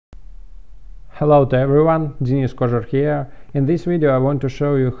Hello to everyone, Denis Kozhar here. In this video I want to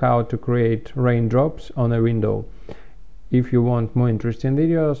show you how to create raindrops on a window. If you want more interesting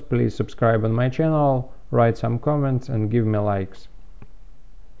videos, please subscribe on my channel, write some comments and give me likes.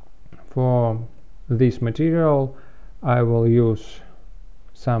 For this material I will use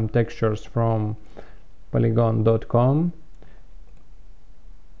some textures from polygon.com.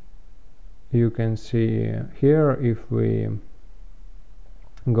 You can see here, if we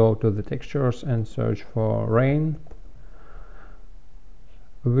go to the textures and search for rain,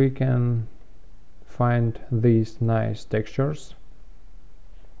 we can find these nice textures,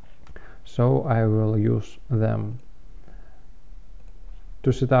 so I will use them.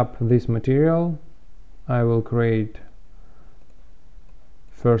 To set up this material I will create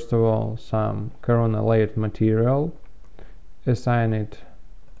first of all some corona layered material, assign it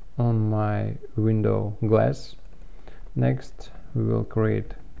on my window glass. Next we will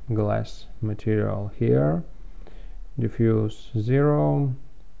create glass material here, diffuse 0,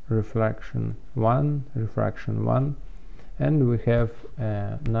 reflection 1, refraction 1, and we have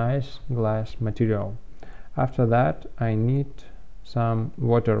a nice glass material. After that I need some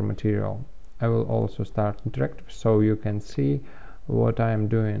water material. I will also start interactive so you can see what I am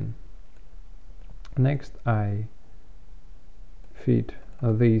doing. Next I feed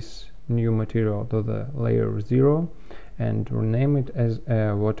this new material to the layer 0 and rename it as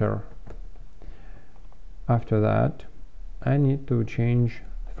water. After that I need to change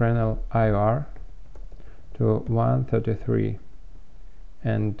Fresnel IR to 133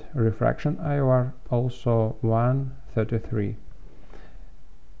 and refraction IR also 133,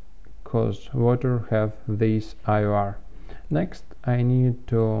 because water have this IR. Next I need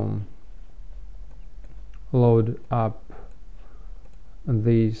to load up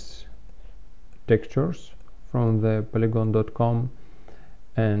these textures from the polygon.com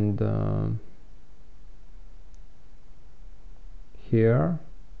and here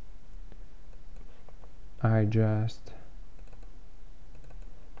I just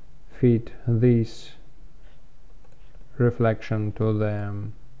feed this reflection to the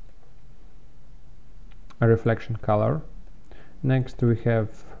reflection color. Next we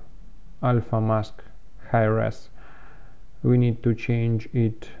have alpha mask high res. We need to change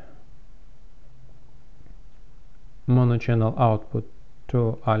it monochannel output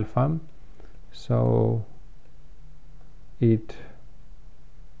to alpha, so it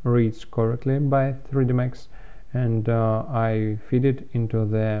reads correctly by 3D Max, and I feed it into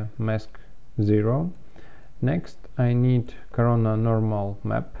the mask 0. Next I need corona normal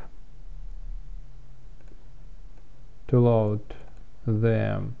map to load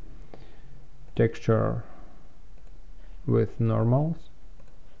the texture with normals,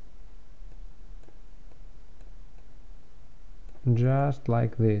 just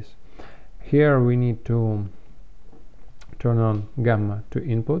like this. Here we need to turn on gamma to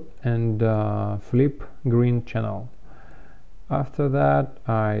input and flip green channel. After that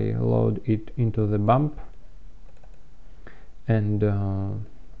I load it into the bump and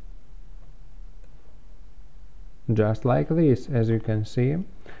just like this, as you can see,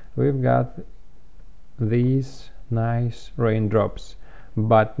 we've got these nice raindrops,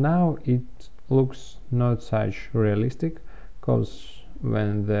 but now it looks not such realistic, because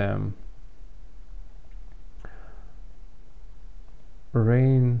when the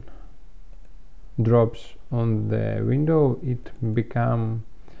rain drops on the window it become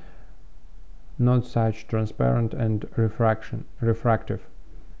not such transparent and refractive.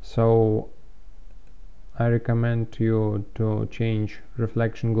 So I recommend you to change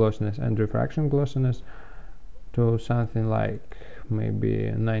reflection glossiness and refraction glossiness to something like maybe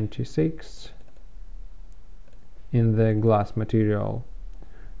 96 in the glass material.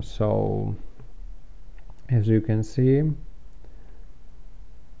 So as you can see,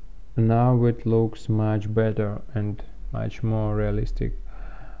 now it looks much better and much more realistic.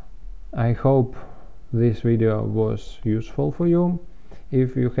 I hope this video was useful for you.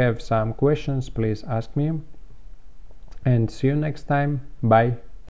 If you have some questions, please ask me, and see you next time. Bye.